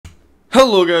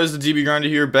Hello guys, the DB Grinder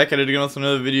here, back at it again with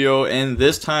another video, and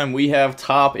this time we have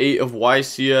top 8 of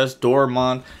YCS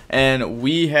Dortmund, and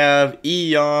we have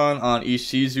Eon on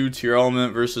Ishizu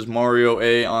Tearlament versus Mario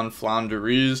A on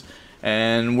Floowandereeze,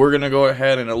 and we're going to go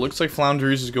ahead, and it looks like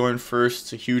Floowandereeze is going first.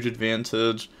 It's a huge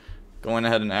advantage, going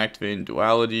ahead and activating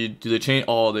Duality. Do they change?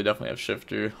 Oh, they definitely have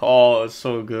Shifter. Oh, it's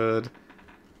so good.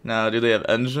 Now, do they have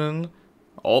Engine?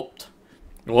 Alt.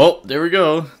 Well, there we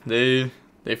go.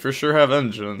 They for sure have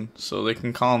Engine, so they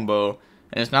can combo.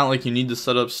 And it's not like you need to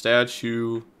set up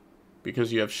statue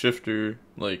because you have Shifter,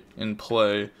 like, in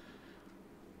play.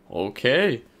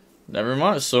 Okay. Never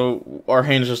mind. So,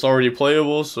 Arcane's just already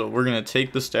playable, so we're going to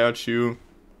take the statue.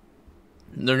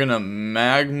 They're going to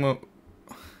Magma...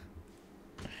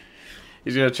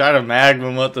 He's going to try to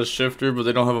Magma with the Shifter, but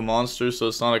they don't have a monster, so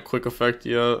it's not a quick effect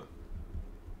yet.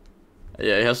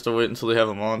 Yeah, he has to wait until they have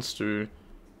a monster.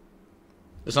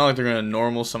 It's not like they're gonna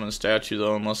normal summon a statue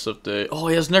though, unless if they... Oh,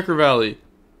 he has Necro Valley!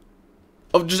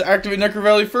 Oh, just activate Necro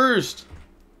Valley first!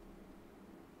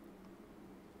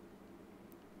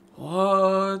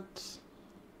 What?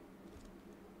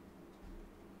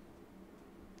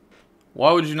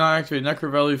 Why would you not activate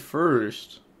Necro Valley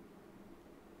first?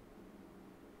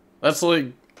 That's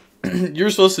like...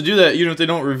 You're supposed to do that even if they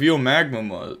don't reveal Magma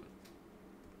Mud.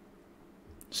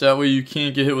 So that way you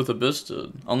can't get hit with a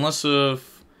Bisted. Unless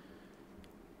if...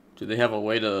 Do they have a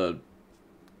way to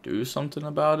do something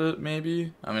about it,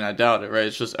 maybe? I mean, I doubt it, right?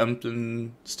 It's just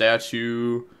Empton,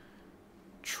 Statue,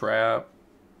 Trap,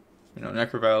 you know,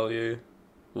 Necro Valley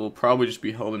will probably just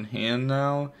be held in hand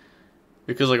now.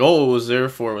 Because, like, all it was there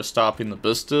for was stopping the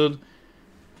Bisted. And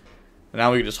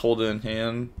now we can just hold it in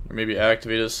hand, or maybe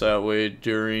activate it so that way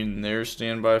during their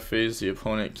standby phase, the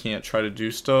opponent can't try to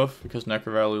do stuff, because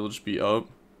Necro Valley will just be up.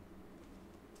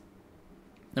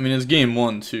 I mean, it's game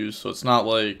 1 too, so it's not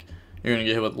like you're going to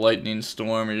get hit with Lightning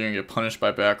Storm or you're going to get punished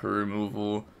by backer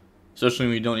removal. Especially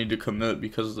when you don't need to commit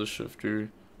because of the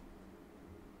Shifter.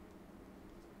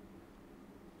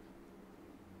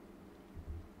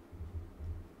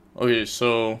 Okay,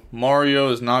 so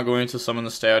Mario is not going to summon the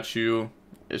statue.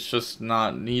 It's just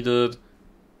not needed.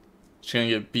 It's going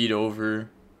to get beat over.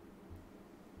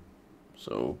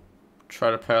 So, try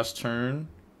to pass turn.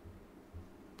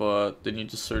 But they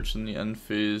need to search in the end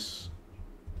phase.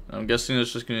 I'm guessing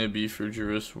it's just going to be for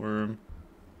Juris Worm.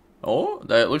 Oh,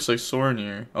 that looks like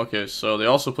Sornier. Okay, so they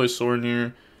also play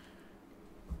Sornier.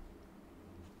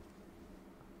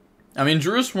 I mean,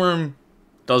 Juris Worm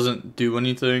doesn't do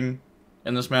anything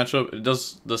in this matchup. It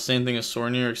does the same thing as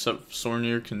Sornier, except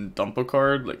Sornier can dump a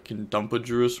card. Like, can dump a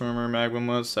Juris Worm or Magma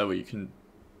Mutt, so that way you can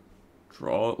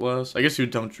draw it less. I guess you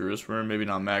would dump Juris Worm, maybe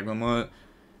not Magma Mutt.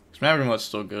 Because Magma Mutt's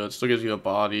still good. It still gives you a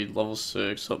body, level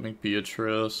 6, help make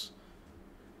Beatrice.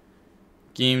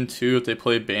 Game 2, if they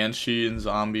play Banshee in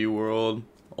Zombie World,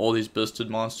 all these Bisted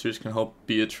monsters can help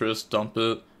Beatrice dump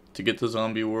it to get to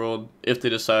Zombie World, if they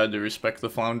decide to respect the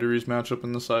Floowandereeze matchup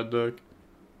in the side deck.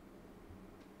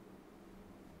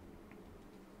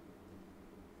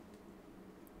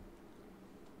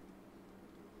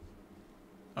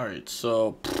 Alright,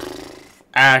 so...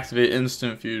 activate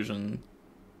Instant Fusion.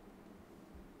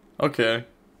 Okay.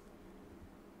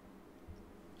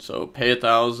 So, pay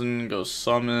 1,000, go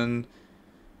summon.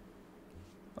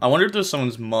 I wonder if this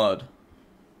summons Mud.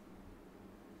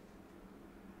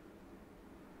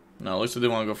 No, it looks like they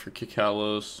want to go for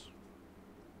Kikalos.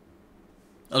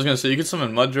 I was gonna say, you could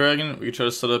summon Mud Dragon. We could try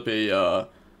to set up a,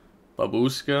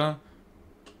 Babushka.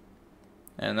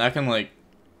 And that can, like,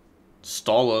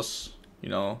 stall us, you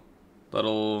know.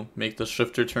 That'll make the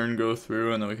Shifter turn go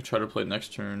through, and then we can try to play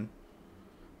next turn.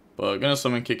 But I'm gonna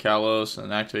summon Kikalos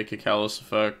and activate Kikalos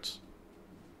effect.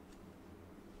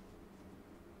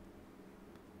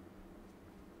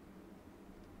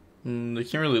 They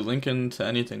can't really link into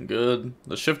anything good.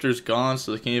 The Shifter's gone,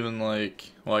 so they can't even,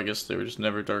 like... Well, I guess they were just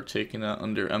never dark taking that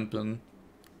under Empen.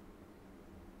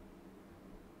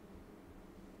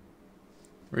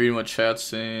 Reading what chat's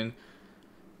saying.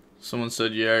 Someone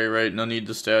said, yeah, you're right, no need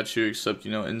to statue except, you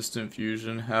know, instant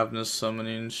fusion, Havness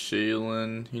summoning,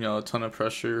 Shaylin, you know, a ton of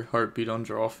pressure, heartbeat on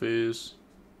draw phase.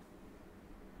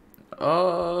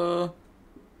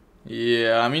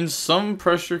 Yeah, I mean, some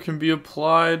pressure can be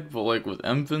applied, but like with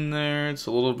Empen there, it's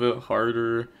a little bit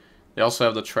harder. They also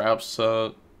have the trap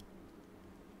set.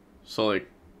 So like,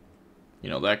 you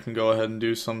know, that can go ahead and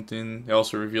do something. They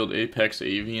also revealed Apex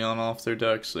Avion off their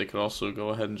deck, so they could also go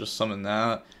ahead and just summon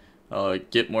that.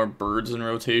 Get more birds in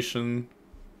rotation.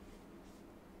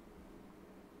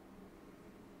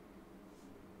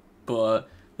 But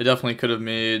they definitely could have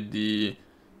made the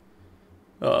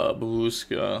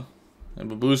Babushka.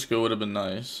 And Babushka would have been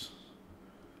nice.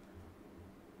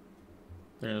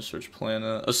 They're gonna search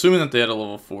planet. Assuming that they had a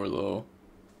level 4 though.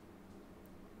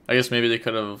 I guess maybe they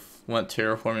could have went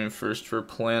terraforming first for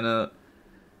planet.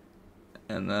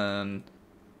 And then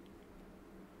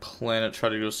planet try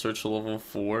to go search a level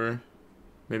 4.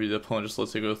 Maybe the opponent just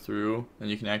lets it go through. And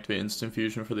you can activate instant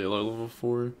fusion for the other level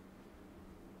 4.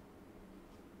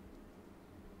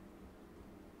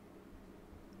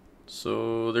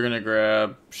 So they're gonna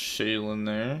grab Shaylin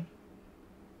there.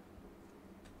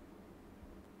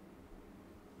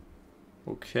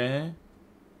 Okay.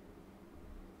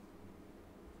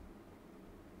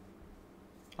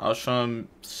 I was trying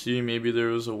to see maybe there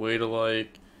was a way to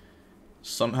like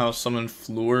somehow summon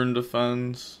Floowandereeze in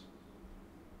defense.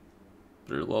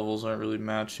 Their levels aren't really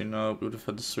matching up. We would have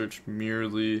had to search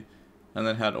Merely and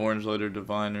then had Orange Lighter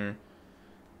Diviner.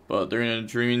 But they're in a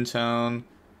Dreaming Town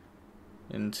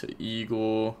into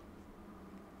Eagle.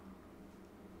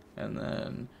 And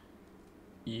then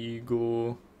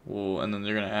Eagle. Well, and then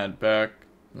they're gonna add back.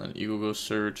 And then Eagle goes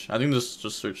search. I think this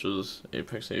just searches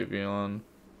Apex Avion.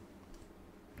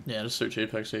 Yeah, just search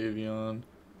Apex Avion.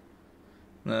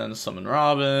 And then summon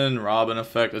Robin. Robin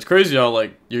effect. It's crazy how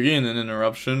like you're getting an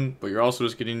interruption, but you're also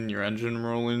just getting your engine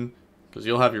rolling. Because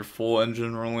you'll have your full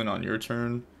engine rolling on your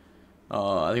turn.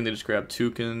 I think they just grab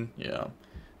Toucan. Yeah.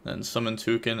 Then summon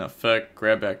Toucan effect.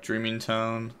 Grab back Dreaming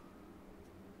Town.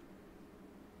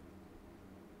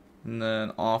 And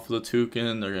then off the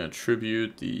Toucan, they're going to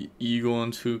tribute the Eagle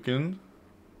and Toucan.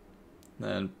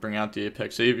 Then bring out the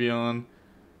Apex Avion.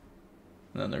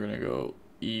 And then they're going to go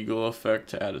Eagle effect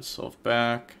to add itself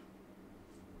back.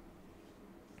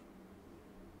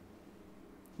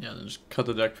 Yeah, then just cut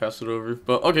the deck, pass it over.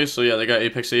 But okay, so yeah, they got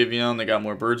Apex Avion. They got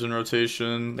more birds in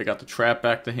rotation. They got the trap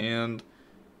back to hand.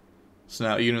 So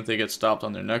now even if they get stopped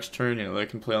on their next turn, you know, they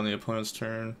can play on the opponent's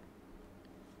turn.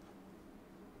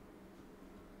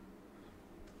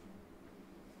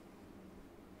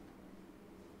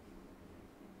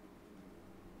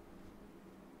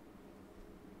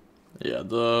 Yeah,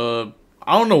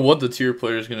 I don't know what the tier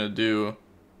player is gonna do.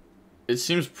 It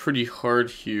seems pretty hard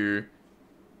here.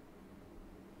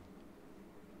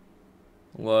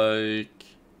 Like,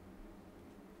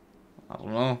 I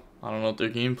don't know. I don't know what their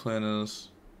game plan is.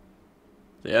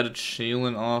 They added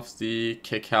Shaylin off the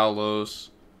Kekalos.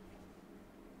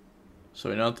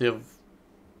 So we know that they have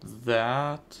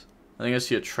that. I think I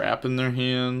see a trap in their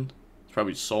hand. It's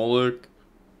probably Solic.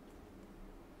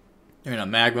 They're gonna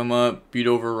Magnum up, beat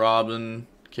over Robin,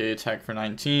 okay, attack for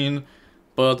 19,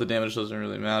 but the damage doesn't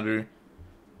really matter.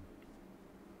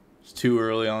 It's too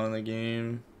early on in the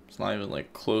game. It's not even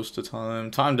like close to time.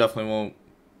 Time definitely won't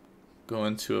go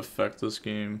into effect this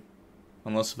game,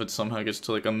 unless if it somehow gets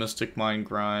to like a Mystic Mind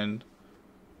grind.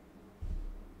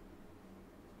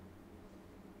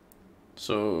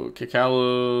 So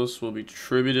Kekalos will be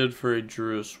tributed for a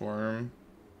Druid Worm.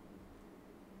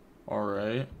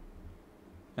 Alright.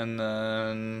 And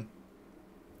then,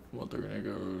 what they're gonna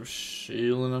go,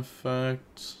 Shaylin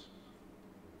effect.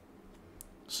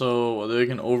 So they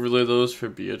can overlay those for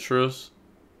Beatrice.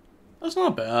 That's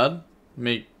not bad.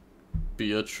 Make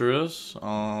Beatrice.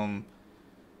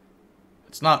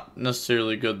 It's not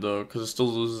necessarily good though, because it still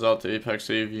loses out to Apex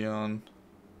Avion.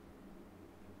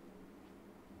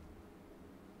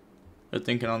 They're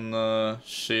thinking on the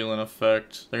Shaylin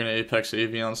effect. They're gonna Apex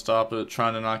Avion stop it,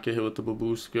 trying to not get hit with the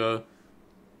Babushka.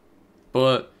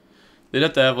 But they'd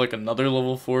have to have like another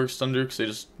level 4 extender because they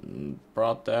just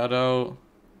brought that out.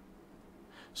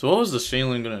 So what was the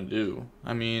Shaylin gonna do?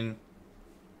 I mean,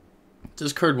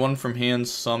 discard one from hand,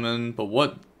 summon, but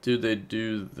what do they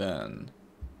do then?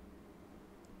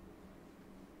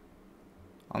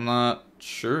 I'm not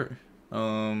sure.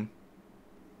 Yeah,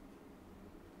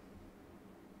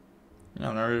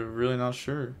 I'm really not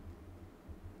sure.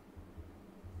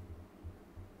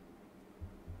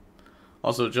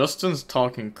 Also, Justin's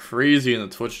talking crazy in the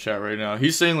Twitch chat right now.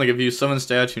 He's saying, like, if you summon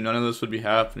statue, none of this would be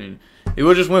happening. He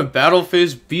would have just went battle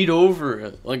phase, beat over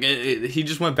it. Like, he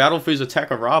just went battle phase, attack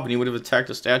a Robin. He would have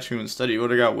attacked a statue instead. He would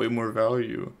have got way more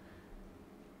value.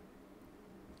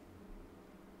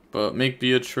 But make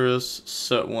Beatrice,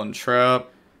 set one trap.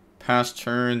 Pass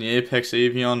turn, the Apex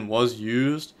Avion was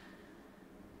used.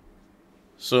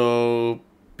 So,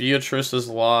 Beatrice is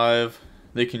live.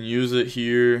 They can use it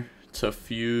here to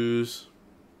fuse.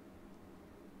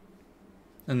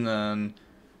 And then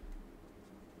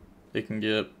they can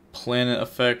get planet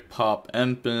effect, pop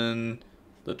Empin.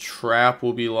 The trap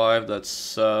will be live, that's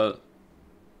set.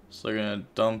 So they're gonna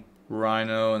dump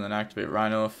Rhino and then activate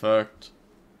Rhino effect.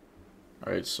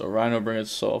 Alright, so Rhino bring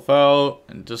itself out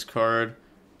and discard.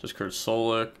 Discard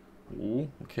Solic. Ooh,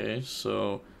 okay,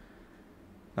 so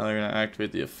now they're gonna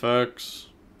activate the effects.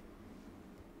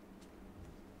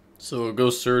 So go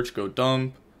search, go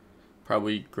dump,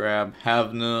 probably grab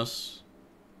Haveness,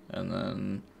 and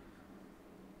then,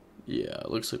 yeah,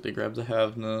 it looks like they grabbed the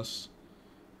Haveness.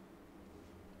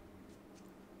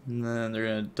 And then they're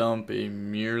going to dump a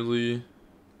Merely.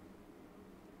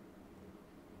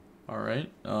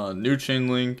 Alright, new chain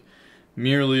link,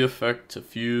 Merely effect to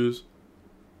fuse.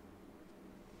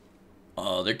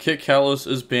 Their Kit Callus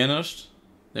is banished.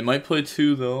 They might play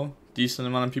 2 though. Decent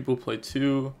amount of people play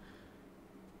 2.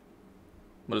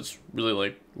 But it's really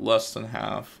like less than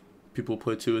half people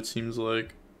play 2, it seems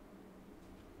like.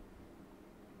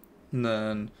 And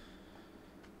then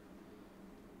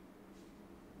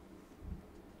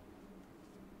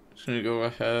just gonna go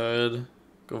ahead,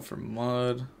 go for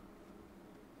Mud.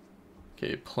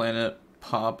 Okay, Planet,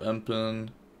 Pop, Empen.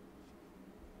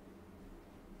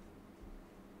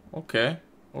 Okay,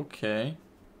 okay.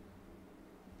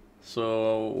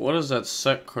 So what is that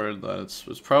set card then?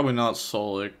 It's probably not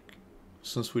Solic,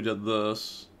 since we did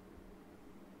this.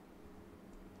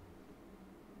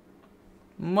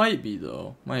 Might be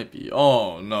though, might be.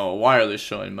 Oh no, why are they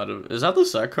showing Meta? Is that the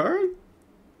set card?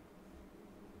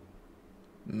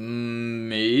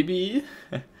 Maybe.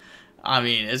 I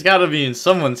mean, it's gotta be in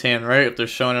someone's hand, right? If they're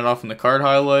showing it off in the card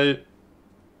highlight.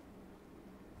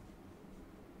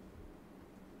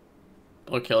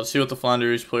 Okay, let's see what the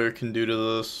Floowandereeze player can do to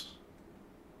this.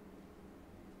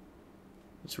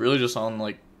 It's really just on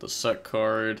like the set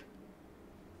card.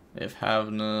 They have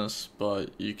Haveness, but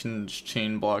you can just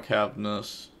chain block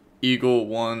Haveness. Eagle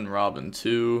 1, Robin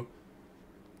 2.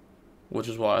 Which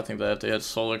is why I think that if they had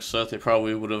Solic set, they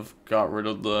probably would have got rid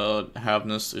of the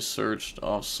Haveness they searched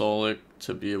off Solic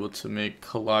to be able to make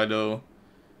Kaleido.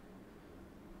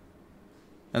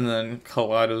 And then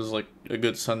Kaleido is like a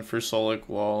good send for Solic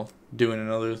while doing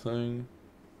another thing.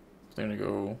 They're gonna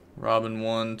go Robin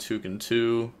 1, Toucan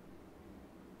 2.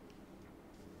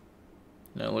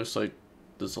 Yeah, it looks like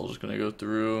this is all just gonna go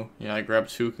through. Yeah, I grabbed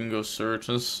Toucan, go search.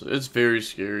 It's very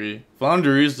scary.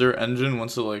 Floowandereeze, their engine,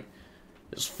 once it like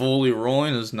is fully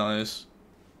rolling, is nice.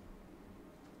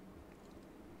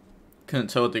 Couldn't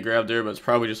tell what they grabbed there, but it's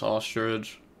probably just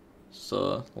Ostrich. It's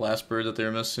the last bird that they're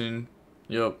missing.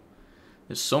 Yep.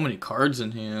 There's so many cards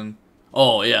in hand.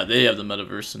 Oh yeah, they have the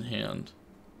Metaverse in hand.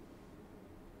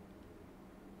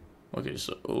 Okay,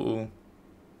 so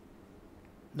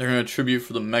they're gonna tribute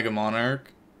for the Mega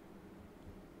Monarch.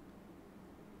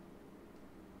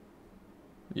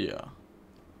 Yeah.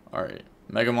 Alright.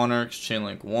 Mega Monarchs,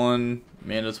 Chainlink 1,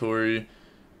 mandatory.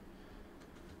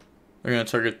 They're gonna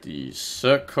target the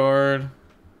set card,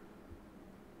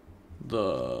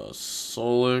 the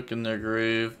Solic in their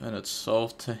grave, and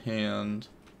itself to hand.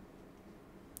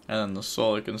 And then the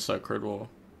Solic and set card will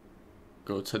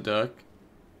go to deck,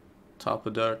 top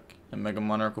of deck, and Mega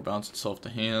Monarch will bounce itself to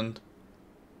hand.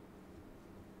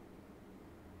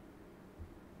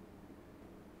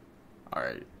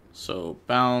 Alright, so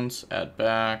bounce, add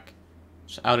back,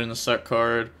 just outing the set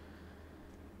card.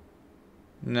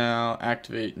 Now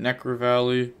activate Necro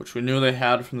Valley, which we knew they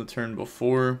had from the turn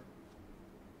before.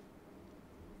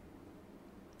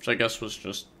 Which I guess was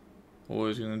just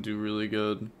always going to do really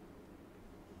good.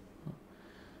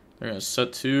 They're going to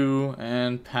set 2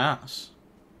 and pass.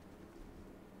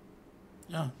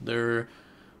 Yeah, they're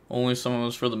only someone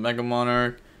was for the Mega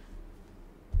Monarch.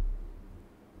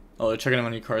 Oh, they're checking how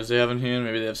many cards they have in hand.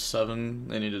 Maybe they have 7.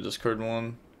 They need to discard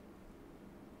 1.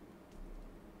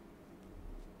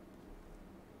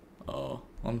 Oh,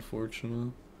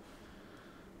 unfortunate.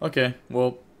 Okay,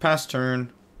 well, pass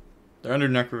turn. They're under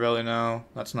Necro Valley now.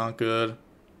 That's not good.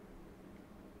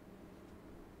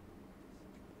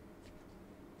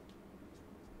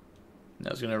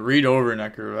 Now it's gonna read over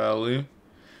Necro Valley.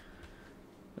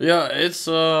 Yeah, it's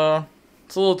a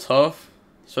little tough,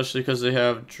 especially because they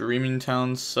have Dreaming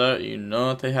Town set. You know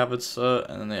that they have it set,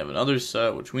 and then they have another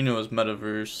set which we know is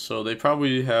Metaverse. So they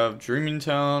probably have Dreaming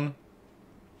Town.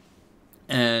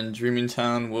 And Dreaming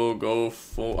Town will go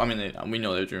for, I mean, we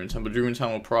know they're Dreaming Town, but Dreaming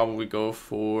Town will probably go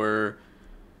for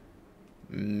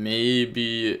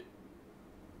maybe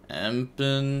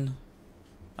Empen.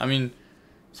 I mean,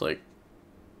 it's like,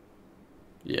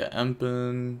 yeah,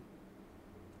 Empen.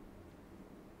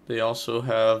 They also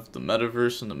have the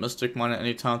Metaverse and the Mystic Mine at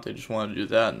any time if they just want to do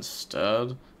that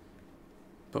instead.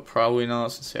 But probably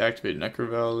not since they activate Necro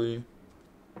Valley.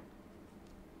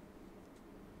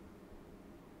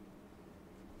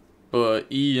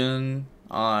 But Ian,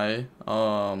 could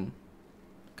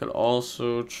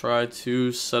also try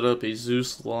to set up a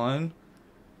Zeus line.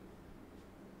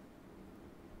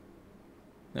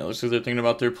 Yeah, it looks like they're thinking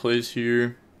about their plays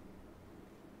here.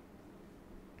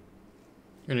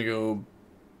 Gonna go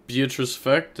Beatrice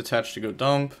Effect, attach to go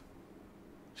dump.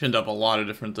 It's gonna dump a lot of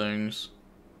different things.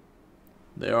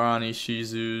 They are on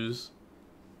Ishizus.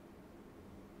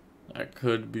 That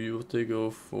could be what they go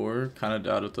for. Kind of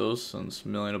doubt it though, since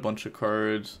milling a bunch of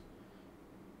cards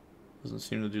doesn't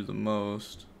seem to do the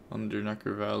most. Under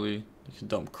Necker Valley, they can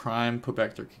dump Crime, put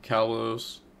back their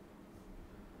Kikalos.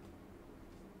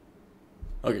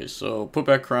 Okay, so put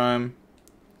back Crime.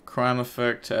 Crime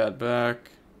effect to add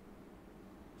back.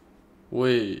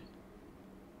 Wait.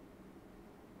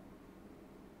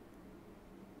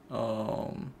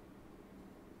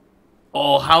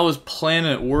 Oh, how is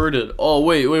planet worded? Oh,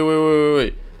 wait.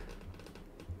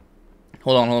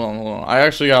 Hold on. I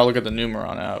actually gotta look at the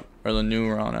Numeron app, or the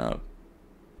Numeron app.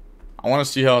 I want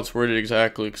to see how it's worded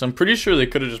exactly, because I'm pretty sure they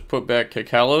could have just put back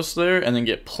Kikalos there, and then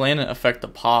get planet effect to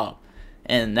pop.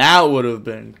 And that would have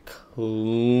been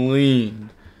clean.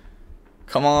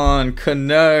 Come on,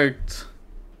 connect.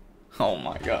 Oh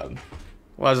my god.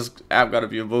 Why has this app gotta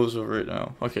be a bozo right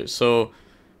now? Okay, so...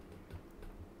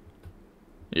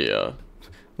 yeah.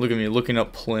 Look at me looking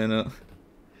up planet.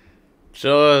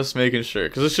 Just making sure,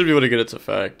 because this should be able to get its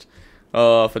effect.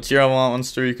 If a Tearlament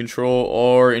monster you control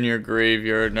or in your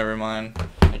graveyard, never mind.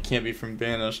 It can't be from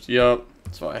banished. Yup.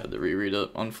 That's why I had to reread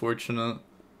it. Unfortunate.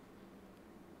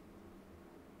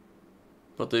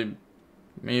 But they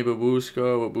made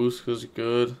Babushka. Babushka's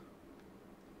good.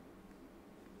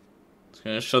 It's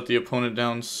gonna shut the opponent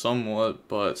down somewhat,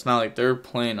 but it's not like they're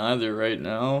playing either right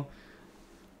now.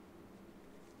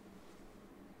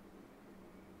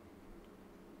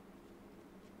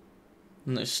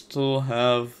 And they still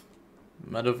have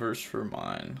Metaverse for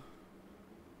mine.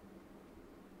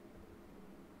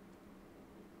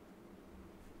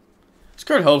 This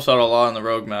card helps out a lot in the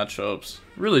rogue matchups.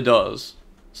 It really does.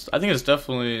 I think it's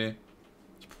definitely...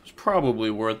 it's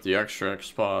probably worth the extra X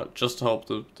spot just to help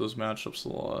those matchups a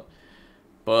lot.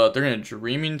 But they're going to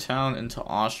Dreaming Town into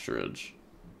Ostrich.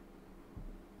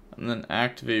 And then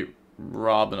activate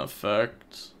Robin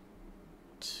effect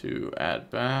to add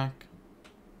back.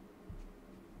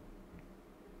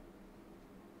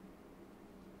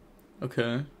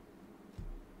 Okay.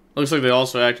 Looks like they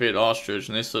also activated Ostrich,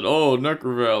 and they said, oh,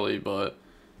 Necker Valley, but...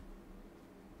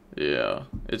 yeah,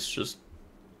 it's just...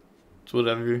 it's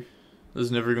whatever. This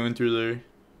is never going through there.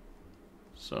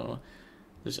 So,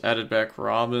 just added back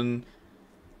Robin.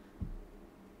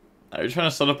 Are you trying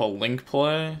to set up a link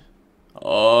play?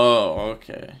 Oh,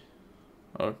 okay.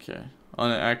 Okay.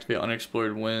 Activate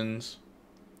Unexplored Winds.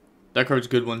 That card's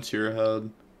good once you're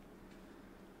ahead.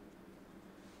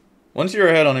 Once you're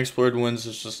ahead, Unexplored Winds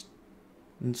is just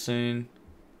insane.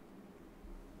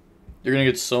 You're gonna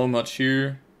get so much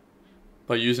here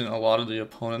by using a lot of the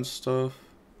opponent's stuff.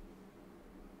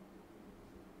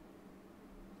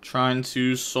 Trying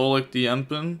to Solic the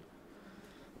Empen.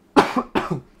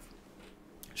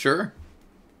 Sure.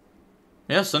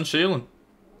 Yeah, send Shaylin.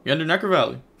 You under Necker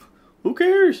Valley. Who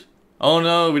cares? Oh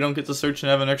no, we don't get to search and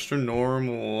have an extra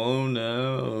normal. Oh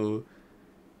no.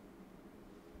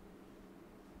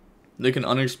 They can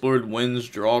Unexplored Winds,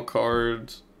 draw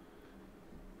cards.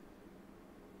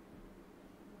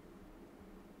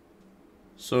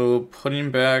 So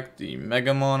putting back the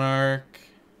Mega Monarch.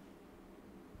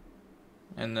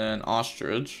 And then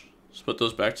Ostrich. Just put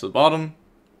those back to the bottom.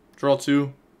 Draw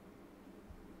 2.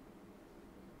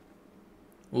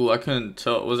 Ooh, I couldn't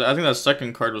tell. I think that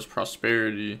second card was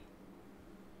Prosperity.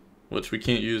 Which we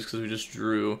can't use because we just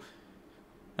drew.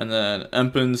 And then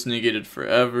Empen's negated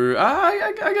forever.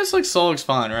 I guess like Solic's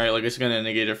fine, right? Like it's gonna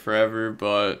negate it forever,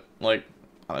 but like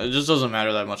it just doesn't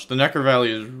matter that much. The Necker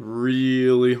Valley is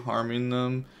really harming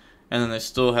them. And then they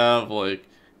still have like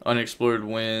Unexplored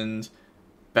Winds,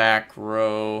 back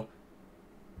row.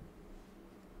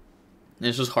 And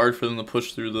it's just hard for them to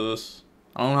push through this.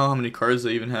 I don't know how many cards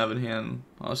they even have in hand.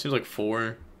 It seems like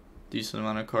 4. Decent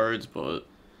amount of cards, but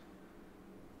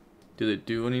do they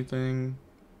do anything?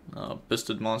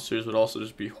 Bisted Monsters would also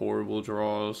just be horrible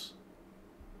draws.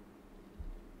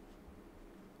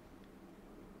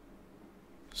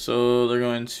 So they're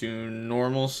going to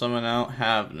normal summon out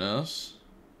Havness.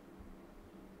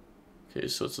 Okay,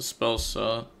 so it's a spell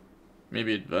set.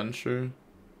 Maybe Adventure.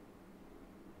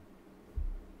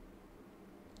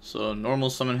 So normal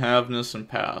summon Havness and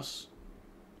pass.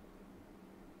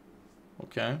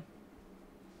 Okay.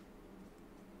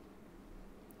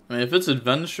 I mean, if it's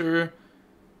Adventure,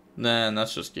 then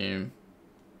that's just game.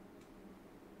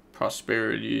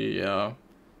 Prosperity, yeah.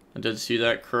 I did see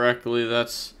that correctly.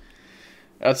 That's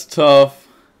tough.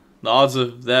 The odds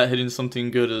of that hitting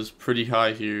something good is pretty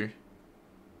high here.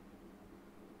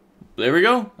 There we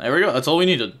go. There we go. That's all we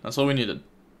needed. That's all we needed.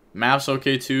 Map's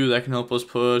okay too. That can help us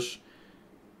push.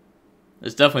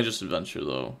 It's definitely just Adventure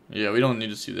though. Yeah, we don't need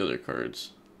to see the other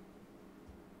cards.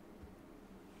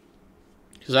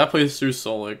 Because that plays through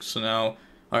Solik, so now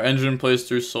our engine plays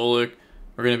through Solik.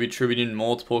 We're going to be tributing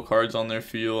multiple cards on their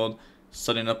field,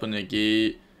 setting up a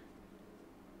negate,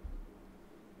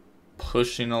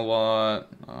 pushing a lot.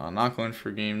 Not going for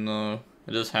game though.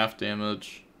 It is half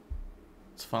damage.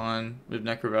 It's fine. We have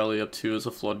Necro Valley up 2 as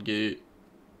a floodgate.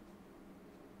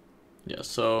 Yeah,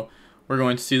 so we're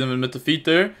going to see them admit defeat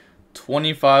there.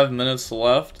 25 minutes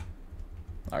left.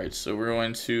 Alright, so we're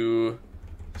going to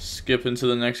skip into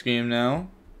the next game now.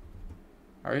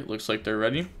 Alright, looks like they're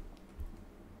ready.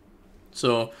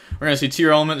 So we're going to see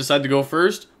Tearlament decide to go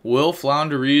first. Will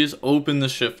Floowandereeze open the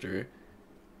shifter?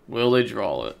 Will they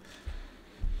draw it?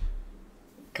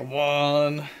 Come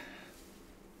on.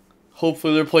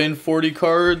 Hopefully they're playing 40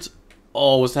 cards.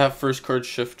 Oh, was that first card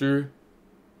shifter?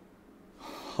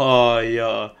 Oh,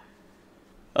 yeah.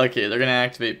 Okay, they're going to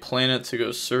activate Planet to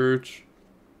go search.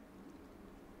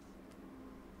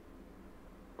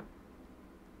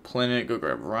 Planet, go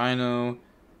grab Rhino.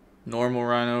 Normal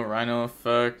Rhino, Rhino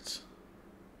effect.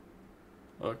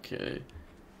 Okay.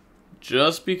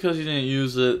 Just because he didn't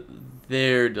use it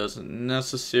there doesn't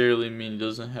necessarily mean he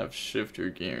doesn't have shifter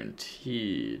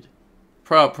guaranteed.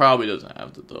 Probably doesn't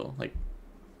have it though. Like,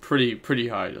 pretty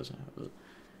high doesn't have it.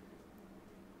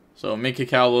 So make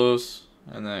Kakalos,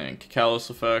 and then Kakalos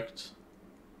effect.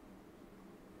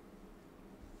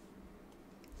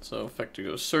 So effect to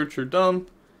go search or dump.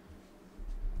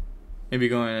 Maybe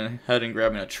going ahead and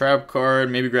grabbing a trap card.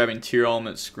 Maybe grabbing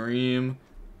Tearlament Scream.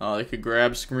 They could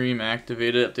grab Scream,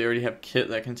 activate it if they already have Kit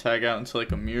that can tag out into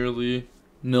like a Merely.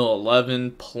 Mill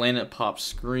 11, Planet Pop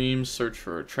Scream, search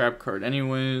for a trap card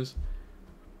anyways.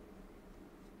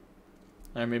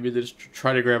 Or maybe they just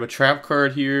try to grab a trap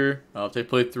card here. If they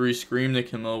play 3 Scream, they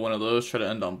can mill one of those, try to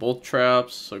end on both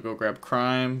traps. So go grab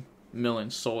Crime, milling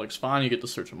Solik's fine, you get to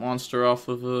search a monster off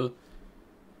of it.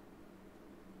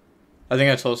 I think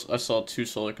I saw 2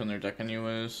 Solik in their deck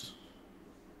anyways.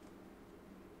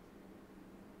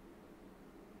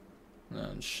 And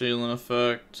then Shaylin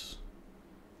effect.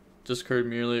 Discard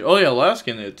Merely. Oh yeah, last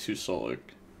game they had 2 Solik.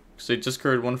 Because they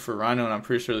discarded 1 for Rhino and I'm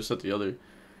pretty sure they set the other.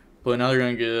 But now they're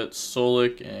going to get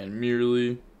Solik and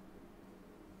Merely.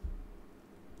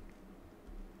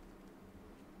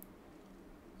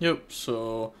 Yep,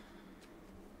 so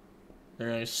they're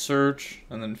going to search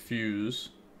and then fuse.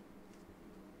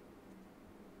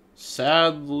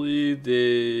 Sadly,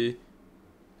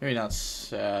 maybe not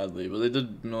sadly, but they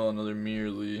did mill another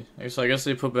Merely. So I guess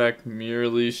they put back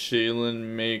Merely, Shaylin,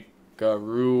 make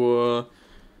Garua.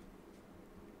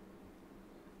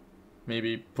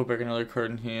 Maybe put back another card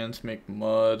in hand to make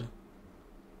Mud.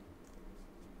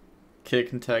 Kit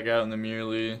can tag out in the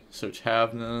Merely, search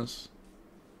Havness.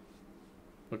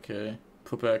 Okay,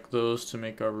 put back those to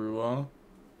make Garua.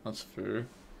 That's fair.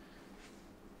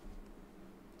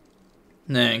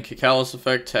 And then Kakalos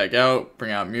effect, tag out,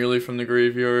 bring out Merely from the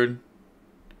graveyard.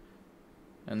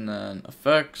 And then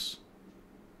effects.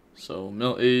 So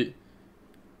mill 8.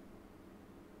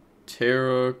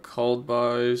 Terra, called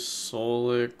by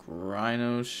Solik,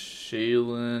 Rhino,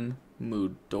 Shaylin,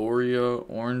 Mudoria,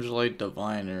 Orange Light,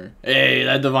 Diviner. Hey,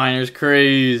 that Diviner's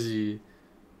crazy.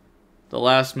 The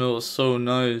last mill was so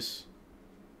nice.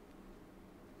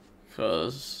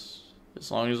 Because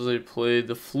as long as they play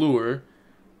the Fluor,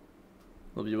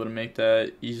 they'll be able to make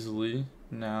that easily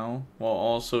now, while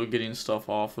also getting stuff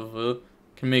off of it.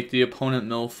 Can make the opponent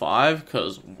mill 5,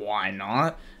 because why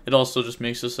not? It also just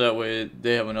makes us that way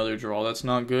they have another draw that's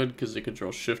not good, because they could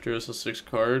draw Shifter as a 6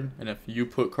 card, and if you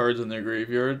put cards in their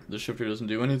graveyard, the Shifter doesn't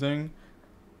do anything.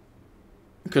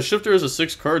 Because Shifter as a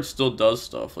 6 card still does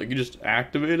stuff. Like, you just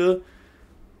activate it,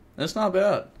 and it's not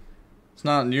bad. It's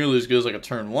not nearly as good as like a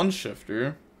turn 1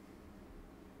 Shifter,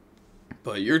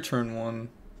 but your turn 1,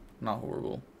 not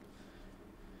horrible.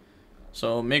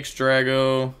 So makes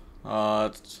Drago.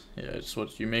 It's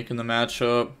what you make in the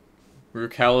matchup.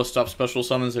 Rukalos stops special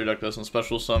summons. Their deck doesn't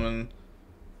special summon.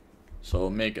 So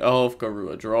make Elf,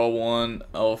 Garua, draw 1.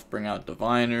 Elf, bring out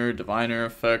Diviner. Diviner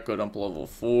effect, go dump level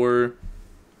 4.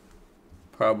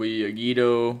 Probably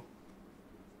YuGiOh.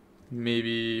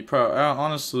 Maybe,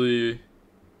 honestly,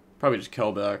 probably just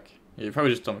Kelback. Yeah, you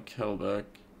probably just dump Kelback.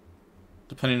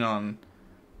 Depending on,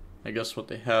 I guess, what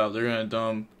they have. They're going to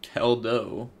dump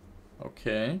Keldo.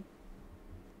 Okay.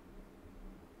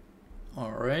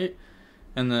 Alright.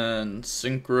 And then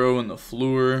Synchro and the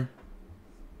Fluor.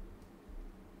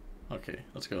 Okay,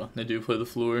 let's go. They do play the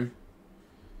Fluor.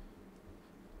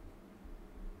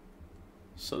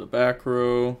 So the back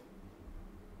row.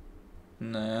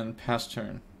 And then pass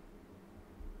turn.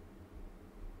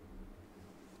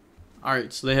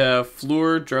 Alright, so they have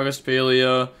Fluor,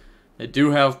 Dragosphalia. They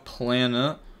do have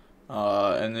Planet.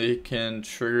 And they can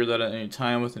trigger that at any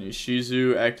time with an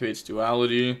Ishizu. Activates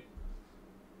Duality.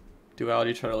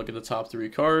 Duality, try to look at the top 3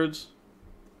 cards.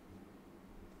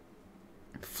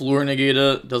 Floor negate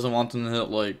it. Doesn't want them to hit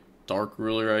like Dark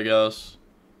Ruler, I guess.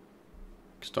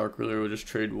 Because Dark Ruler would just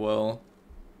trade well.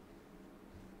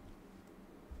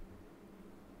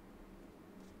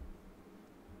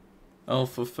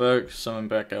 Elf effect, summon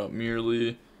back out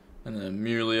Merely. And then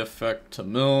Merely effect to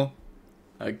mill.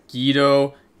 A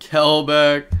YuGiOh,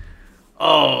 Kelbeck.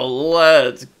 Oh,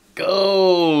 let's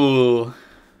go.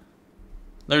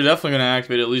 They're definitely going to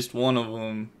activate at least one of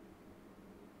them.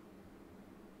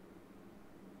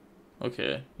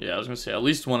 Okay, yeah, I was going to say at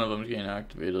least one of them is getting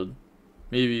activated.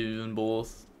 Maybe even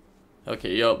both.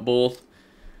 Okay, yup, both.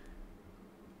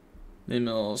 They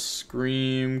mill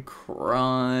Scream,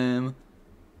 Crime.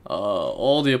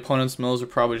 All the opponent's mills are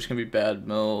probably just going to be bad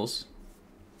mills.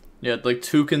 Yeah, like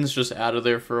Toucan's just out of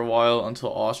there for a while until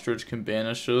Ostrich can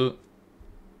banish it.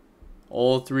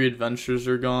 All 3 adventures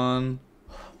are gone.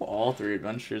 All 3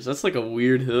 adventures. That's like a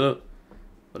weird hit,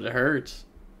 but it hurts.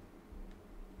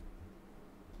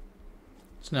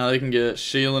 So now they can get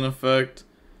Shaylin effect.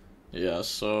 Yeah,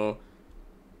 so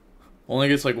only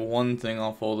gets like one thing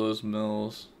off all those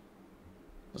mills.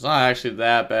 It's not actually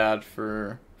that bad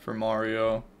for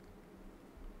Mario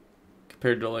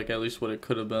compared to like at least what it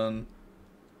could have been.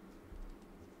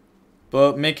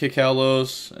 But make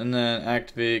Kikalos and then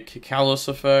activate Kikalos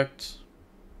effect.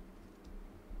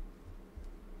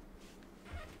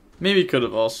 Maybe could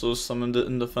have also summoned it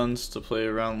in defense to play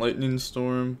around Lightning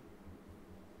Storm.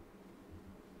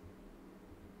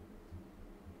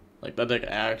 Like that deck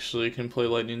actually can play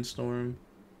Lightning Storm.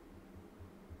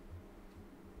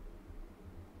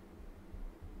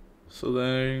 So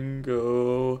then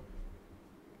go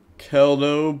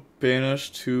Keldo,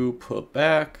 banish to put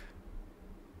back.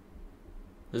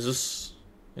 Is this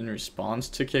in response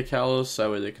to Kikalos?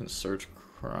 That way they can search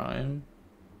Crime.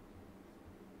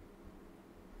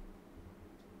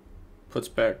 Puts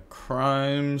back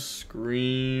Crime,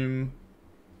 Scream,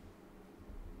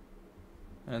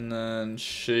 and then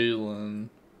Shaylin.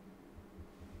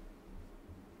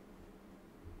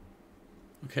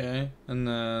 Okay, and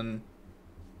then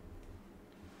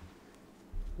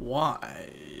why?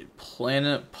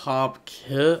 Planet Pop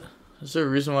Kit? Is there a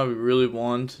reason why we really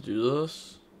want to do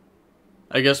this?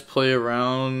 I guess play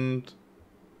around.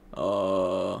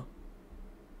 You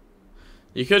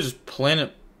could just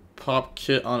Planet Pop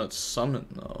Kit on its summon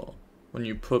though. When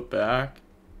you put back,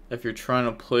 if you're trying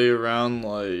to play around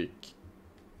like,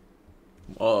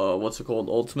 what's it called,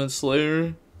 Ultimate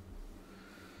Slayer.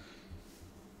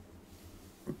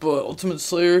 But Ultimate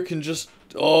Slayer can just,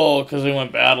 oh, because they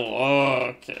went battle.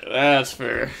 Oh, okay, that's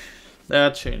fair.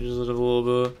 That changes it a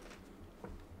little bit.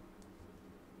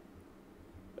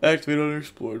 Activate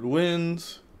Unexplored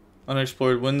Winds.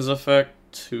 Unexplored Winds effect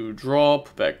to draw,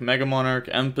 put back Mega Monarch,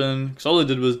 Empen. Because all they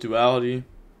did was Duality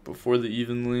before the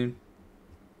Evenly.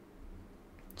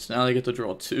 So now they get to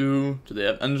draw 2. Do they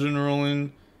have Engine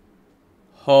rolling?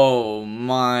 Oh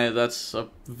my, that's a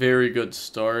very good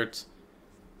start.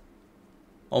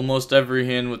 Almost every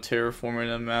hand with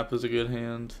Terraforming and Map is a good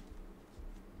hand.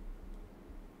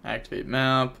 Activate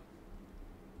Map.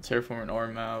 Terraforming or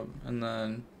Map. And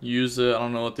then use it. I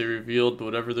don't know what they revealed, but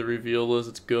whatever the reveal is,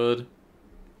 it's good.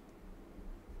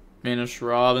 Banish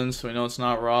Robin, so we know it's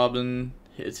not Robin.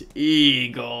 It's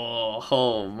Eagle.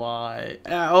 Oh my.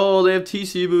 Oh, they have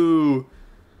TC-Boo.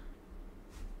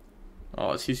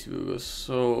 Oh, TC-Boo goes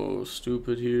so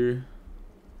stupid here.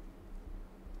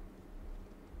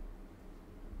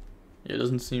 Yeah, it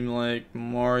doesn't seem like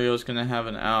Mario's gonna have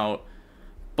an out.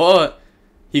 But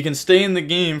he can stay in the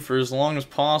game for as long as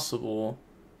possible.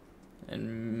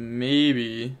 And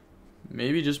maybe,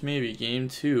 just maybe, game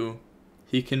 2,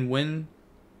 he can win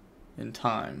in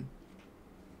time.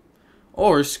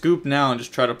 Or scoop now and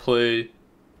just try to play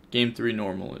game 3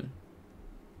 normally.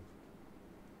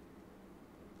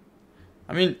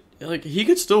 I mean, like, he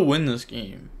could still win this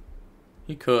game.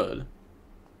 He could.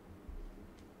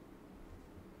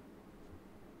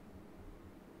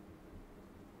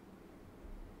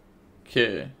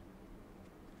 Okay.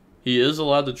 He is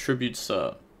allowed to tribute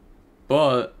set.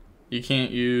 But you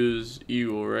can't use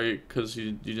Eagle, right? Because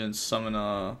you didn't summon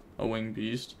a winged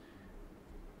beast.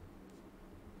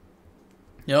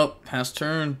 Yep, pass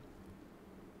turn.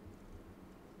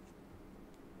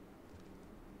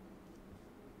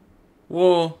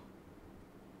 Whoa.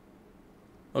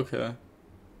 Okay.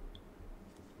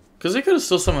 Because they could have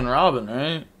still summoned Robin,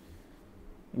 right?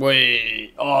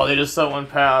 Wait. Oh, they just set one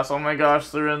pass. Oh my gosh,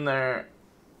 they're in there.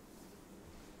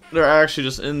 They're actually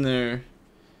just in there.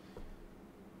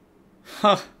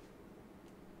 Huh.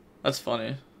 That's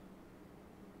funny.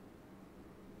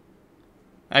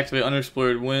 Activate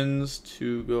unexplored winds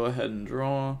to go ahead and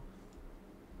draw.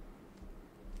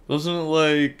 Wasn't it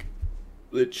like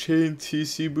the chain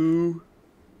TC Boo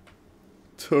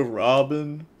to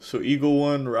Robin? So Eagle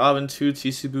 1, Robin 2,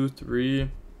 TC Boo 3.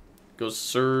 Go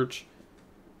search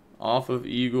off of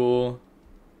Eagle.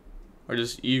 Or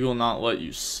just Eagle not let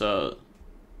you set.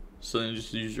 So then you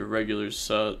just use your regular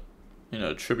set. You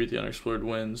know, tribute the unexplored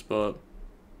winds, but.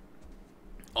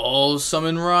 Oh,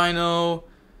 summon Rhino.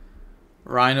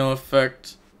 Rhino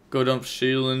effect. Go dump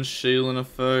Shaylin. Shaylin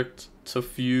effect to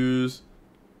fuse.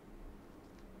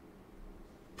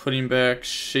 Putting back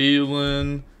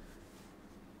Shaylin.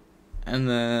 And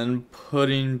then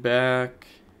putting back.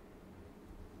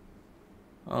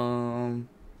 Because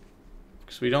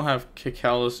we don't have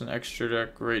Kikalos in extra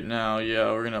deck right now.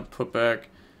 Yeah, we're gonna put back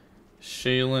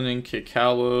Shaylin and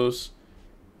Kikalos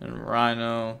and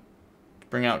Rhino.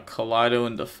 Bring out Kaleido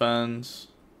and defense.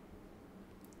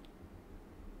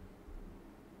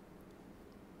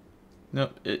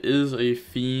 Nope, it is a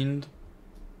fiend.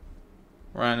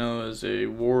 Rhino is a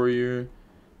warrior.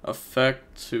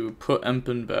 Effect to put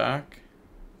Empen back.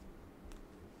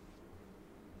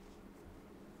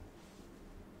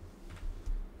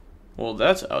 Well,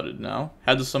 that's outed now.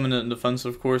 Had to summon it in defense,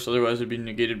 of course, otherwise it'd be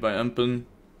negated by Empen.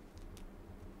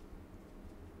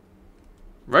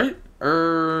 Right?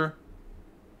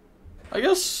 I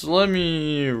guess let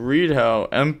me read how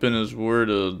Empen is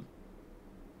worded.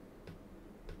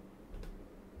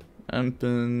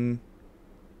 Empen.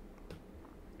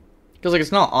 Because, like,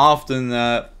 it's not often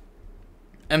that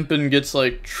Empen gets,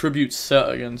 like, tribute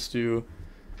set against you.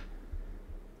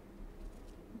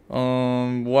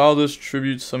 While this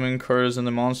tribute summon card is in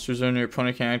the monster zone, your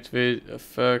opponent can activate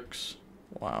effects.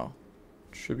 Wow.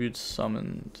 Tribute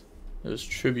summoned. There's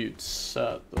tribute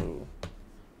set, though.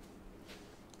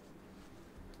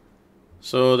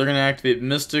 So they're going to activate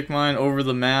Mystic Mine over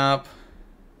the map.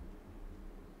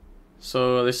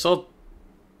 So they saw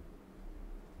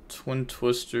Twin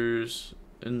Twisters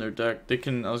in their deck. They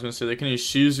can, I was going to say, they can use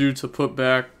Ishizu to put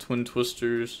back Twin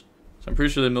Twisters. So I'm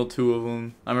pretty sure they milled 2 of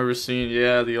them. I remember seeing,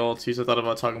 yeah, the alties. I thought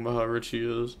about talking about how rich he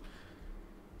is.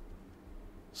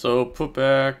 So put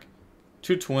back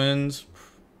 2 twins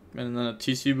and then a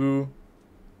TC Boo.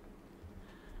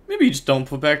 Maybe you just don't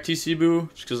put back TC Boo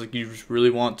just because, like, you just really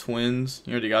want twins.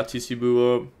 You already got TC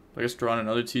Boo up. I guess drawing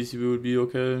another TC Boo would be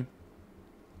okay.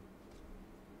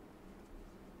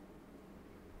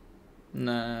 And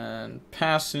then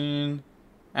passing,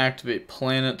 activate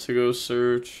planet to go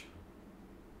search.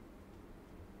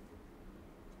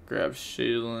 Grab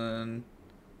Shaylin.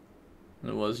 And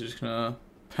it was just gonna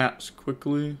pass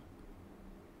quickly.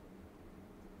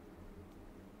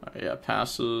 Alright, yeah,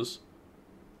 passes.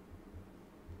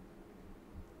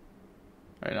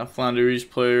 Alright, now Floowandereeze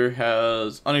player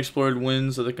has unexplored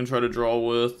winds that they can try to draw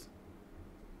with.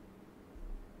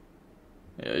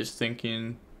 Yeah, he's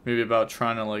thinking maybe about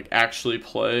trying to, like, actually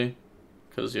play.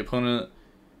 Because the opponent...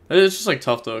 It's just, like,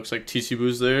 tough, though. It's like TC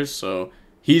Boo's there, so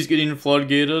he's getting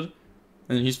floodgated.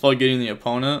 And he's floodgating the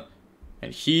opponent.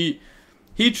 And he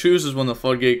chooses when the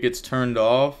floodgate gets turned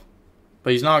off.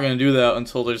 But he's not going to do that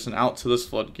until there's an out to this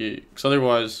floodgate. Because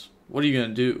otherwise, what are you going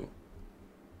to do?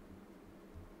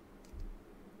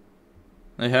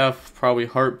 They have probably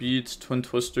Heartbeats, Twin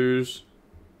Twisters.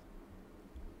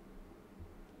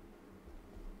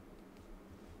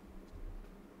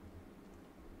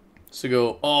 So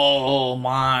go, oh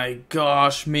my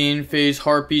gosh, main phase,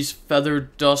 Heartbeats, Feather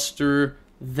Duster.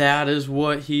 That is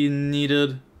what he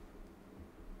needed.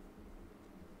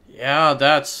 Yeah,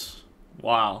 that's...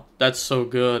 Wow, that's so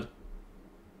good.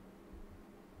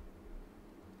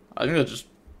 I think that just...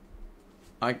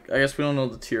 I guess we don't know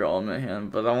the Tearlament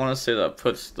hand, but I want to say that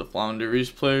puts the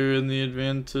Floowandereeze player in the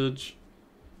advantage.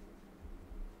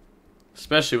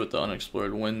 Especially with the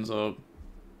unexplored winds up.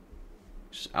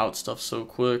 Just out stuff so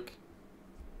quick.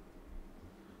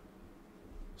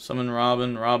 Summon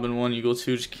Robin. Robin 1, Eagle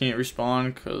 2 just can't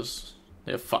respond because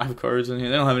they have 5 cards in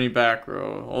hand. They don't have any back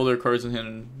row. All their cards in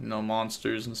hand, you know,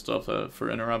 monsters and stuff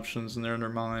for interruptions, and they're in their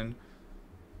mind.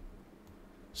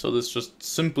 So this just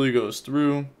simply goes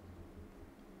through.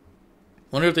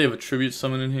 Wonder if they have a tribute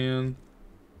summon in hand.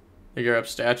 They grab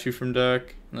statue from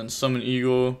deck, and then summon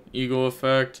Eagle. Eagle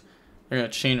effect. They're gonna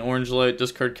chain Orange Light,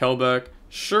 discard Kelbeck.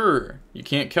 Sure, you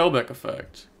can't Kelbeck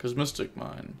effect, because Mystic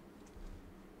Mine.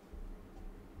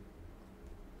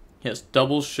 He has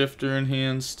double shifter in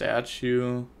hand,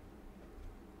 statue.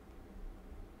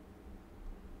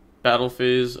 Battle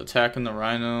phase, attacking the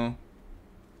Rhino.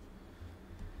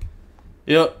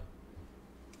 Yep.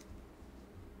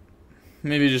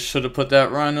 Maybe just should have put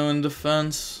that Rhino in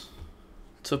defense.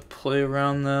 to play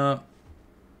around that.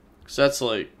 Because that's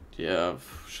like, yeah,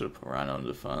 should have put Rhino in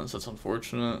defense. That's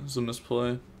unfortunate. It's a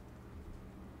misplay.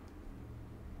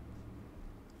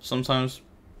 Sometimes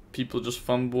people just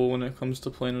fumble when it comes to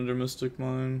playing under Mystic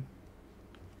Mine.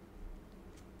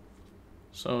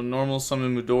 So normal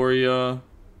summon Midoriya,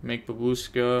 make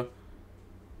Babushka.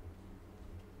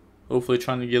 Hopefully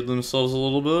trying to give themselves a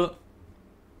little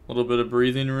bit of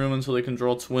breathing room until they can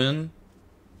draw Twin.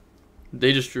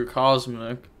 They just drew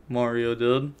Cosmic, Mario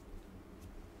did.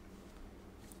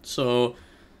 So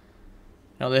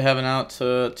now they have an out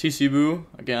to TC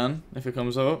again, if it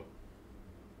comes out.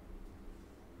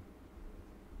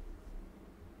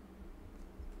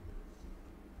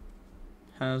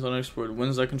 Has unexplored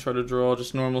wins I can try to draw.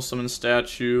 Just normal summon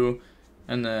Statue,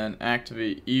 and then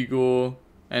activate Eagle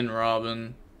and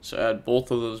Robin. So add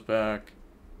both of those back.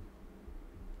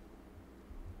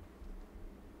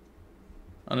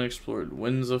 Unexplored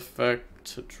wins effect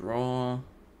to draw.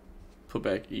 Put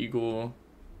back Eagle.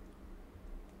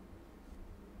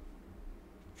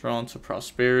 Draw into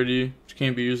Prosperity, which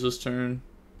can't be used this turn.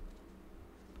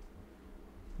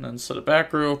 And then set a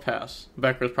back row, pass.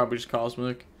 Back row is probably just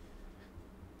Cosmic.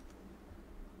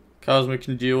 Cosmic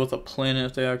can deal with a planet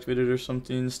if they activate it or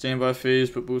something. Standby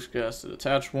phase, but Babushka has to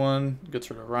detach one.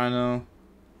 Gets rid of Rhino.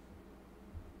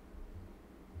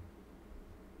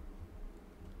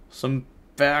 Some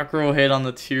back row hit on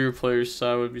the tier player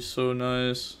side would be so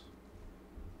nice.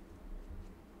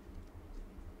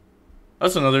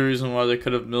 That's another reason why they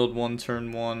could have milled one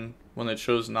turn one when they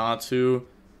chose not to.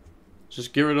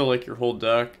 Just get rid of like your whole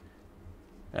deck.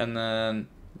 And then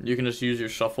you can just use your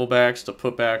shuffle backs to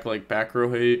put back like back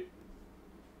row hate.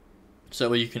 So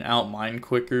that way you can outmine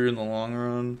quicker in the long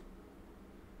run.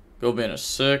 Go banish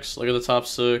 6. Look at the top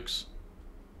 6.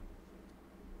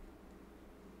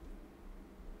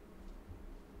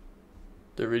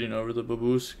 They're reading over the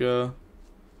Babushka.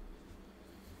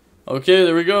 Okay,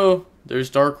 there we go. There's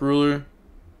Dark Ruler.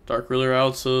 Dark Ruler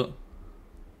outs it.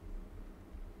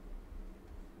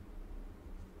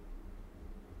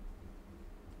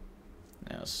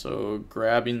 Yeah, so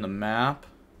grabbing the map.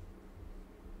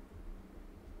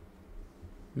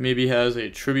 Maybe has a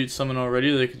tribute summon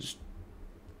already. They could just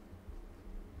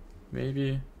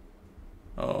maybe.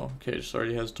 Oh, okay. Just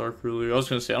already has Dark Ruler. I was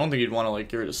gonna say I don't think you'd want to like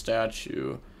get rid of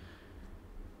Statue,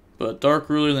 but Dark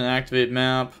Ruler, then activate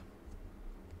map,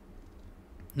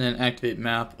 then activate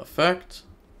map effect.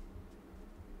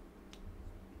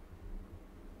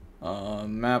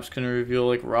 Map's gonna reveal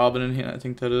like Robin in here. I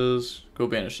think that is. Go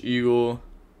banish Eagle,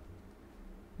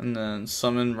 and then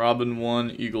summon Robin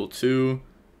 1, Eagle 2.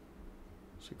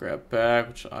 So grab back,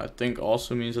 which I think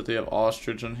also means that they have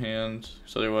Ostrich on hand.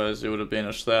 So otherwise they would have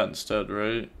banished that instead,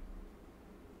 right?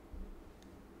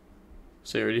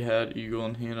 So they already had Eagle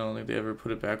in hand. I don't think they ever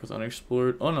put it back with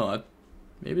Unexplored. Oh no,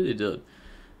 maybe they did.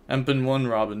 Empen 1,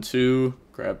 Robin 2.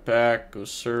 Grab back, go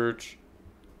search.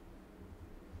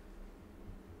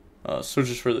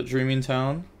 Searches for the Dreaming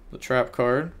Town, the trap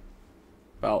card.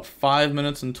 About 5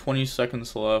 minutes and 20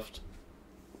 seconds left.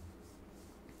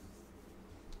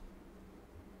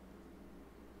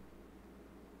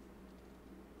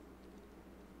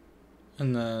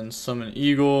 And then summon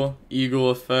Eagle, Eagle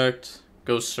effect,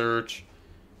 go search,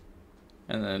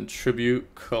 and then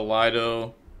tribute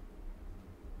Kaleido.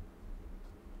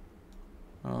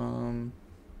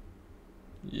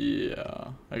 Yeah,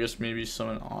 I guess maybe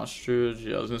summon Ostrich.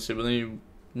 Yeah, I was gonna say, but then you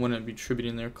wouldn't be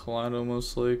tributing their Kaleido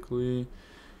most likely.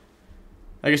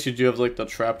 I guess you do have like the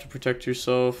trap to protect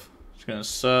yourself. It's gonna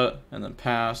set and then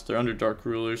pass. They're under Dark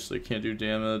Ruler, so they can't do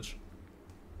damage.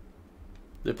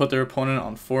 They put their opponent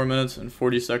on 4 minutes and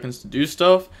 40 seconds to do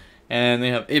stuff, and they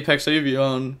have Apex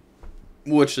Avion,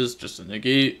 which is just a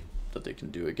negate that they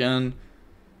can do again.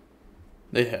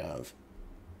 They have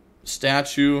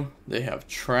Statue, they have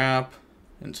Trap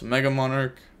into Mega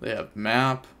Monarch, they have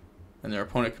Map, and their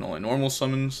opponent can only normal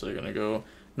summon, so they're gonna go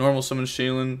normal summon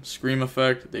Shaylin, Scream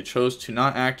effect. They chose to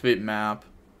not activate Map.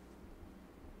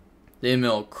 They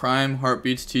mill Crime,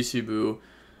 Heartbeats, TC Boo.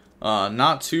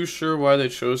 Not too sure why they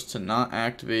chose to not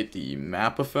activate the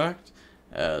map effect,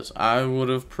 as I would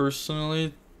have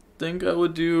personally think I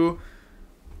would do.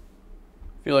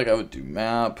 I feel like I would do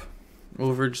map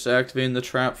over just activating the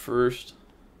trap first.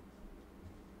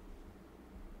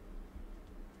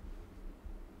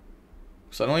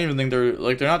 Because I don't even think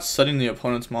they're not setting the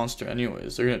opponent's monster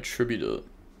anyways. They're gonna tribute it.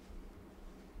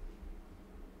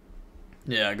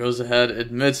 Yeah, goes ahead,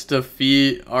 admits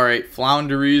defeat. Alright,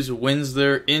 Floowandereeze wins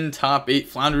there in top 8.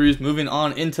 Floowandereeze moving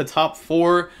on into top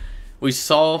 4. We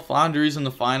saw Floowandereeze in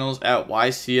the finals at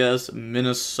YCS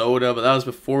Minnesota, but that was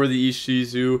before the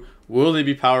Ishizu Will they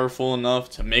be powerful enough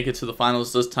to make it to the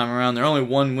finals this time around? They're only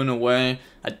 1 win away.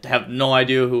 I have no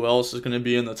idea who else is going to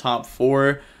be in the top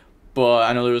 4, but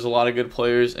I know there was a lot of good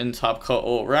players in top cut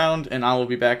all around, and I will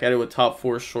be back at it with top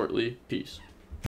 4 shortly. Peace.